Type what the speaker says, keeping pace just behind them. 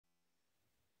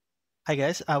Hi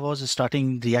guys, I was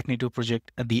starting React Native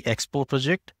project, the Expo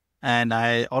project, and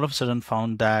I all of a sudden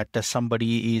found that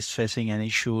somebody is facing an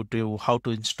issue to how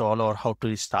to install or how to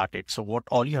restart it. So what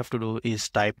all you have to do is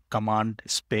type command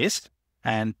space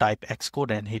and type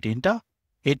Xcode and hit enter.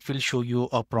 It will show you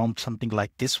a prompt something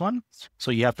like this one.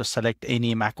 So you have to select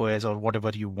any macOS or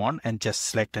whatever you want and just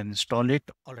select and install it.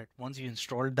 All right, once you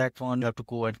install that one, you have to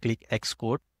go and click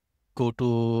Xcode, go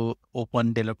to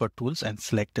open developer tools and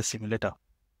select the simulator.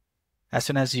 As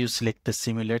soon as you select the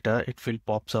simulator, it will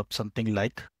pops up something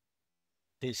like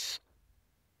this.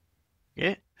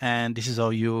 Okay. And this is how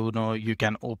you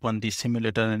can open the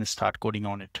simulator and start coding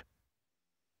on it.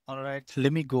 All right,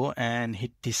 let me go and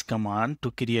hit this command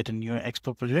to create a new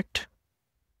Expo project.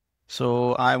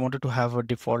 So I wanted to have a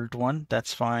default one.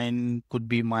 That's fine. Could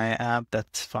be my app.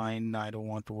 That's fine. I don't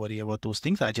want to worry about those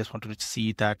things. I just wanted to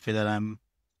see that whether I'm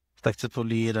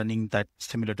successfully running that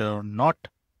simulator or not.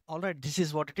 All right, this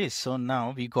is what it is. So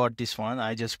now we got this one.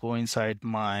 I just go inside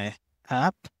my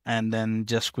app and then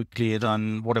just quickly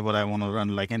run whatever I want to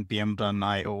run, like npm run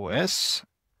iOS,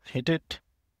 hit it.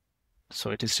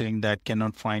 So it is saying that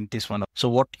cannot find this one. So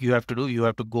what you have to do, you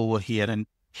have to go over here and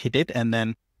hit it, and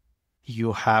then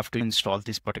you have to install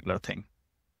this particular thing.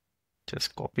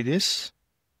 Just copy this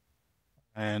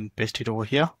and paste it over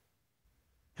here.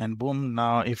 And boom,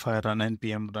 now if I run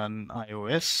npm run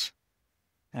iOS,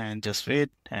 and just wait,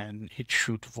 and it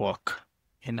should work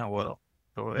in our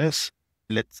OS.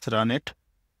 Let's run it.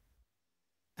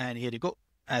 And here you go.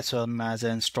 As soon as I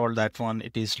install that one,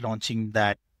 it is launching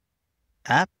that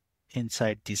app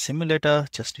inside the simulator.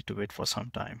 Just need to wait for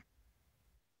some time.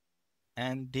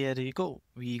 And there you go.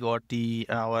 We got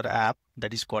our app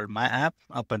that is called My App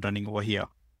up and running over here.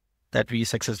 That we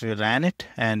successfully ran it,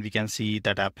 and we can see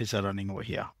that app is running over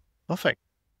here. Perfect.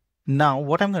 Now,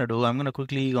 what I'm going to do, I'm going to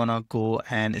quickly go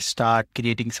and start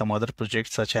creating some other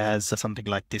projects, such as something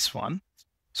like this one.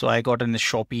 So I got in a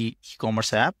Shoppy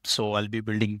e-commerce app. So I'll be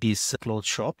building these clothes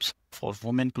shops for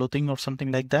women clothing or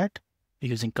something like that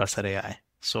using CASA AI.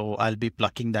 So I'll be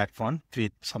plugging that one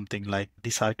with something like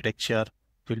this architecture.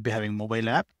 We'll be having mobile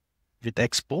app with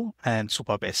Expo and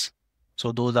Supabase.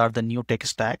 So those are the new tech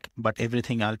stack, but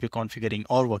everything I'll be configuring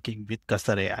or working with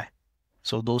CASA AI.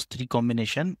 So those three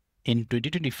combination in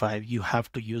 2025, you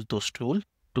have to use those tools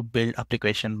to build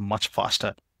application much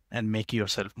faster and make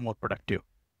yourself more productive.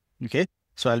 Okay.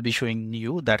 So I'll be showing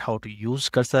you that how to use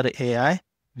Cursor AI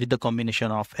with the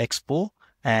combination of Expo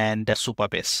and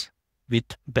Supabase with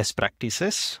best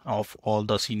practices of all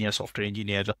the senior software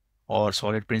engineers or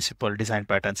solid principle design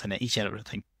patterns and each and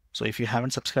everything. So if you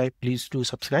haven't subscribed, please do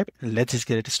subscribe. Let's just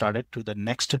get it started to the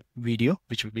next video,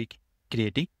 which will be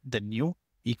creating the new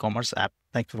e-commerce app.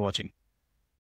 Thanks for watching.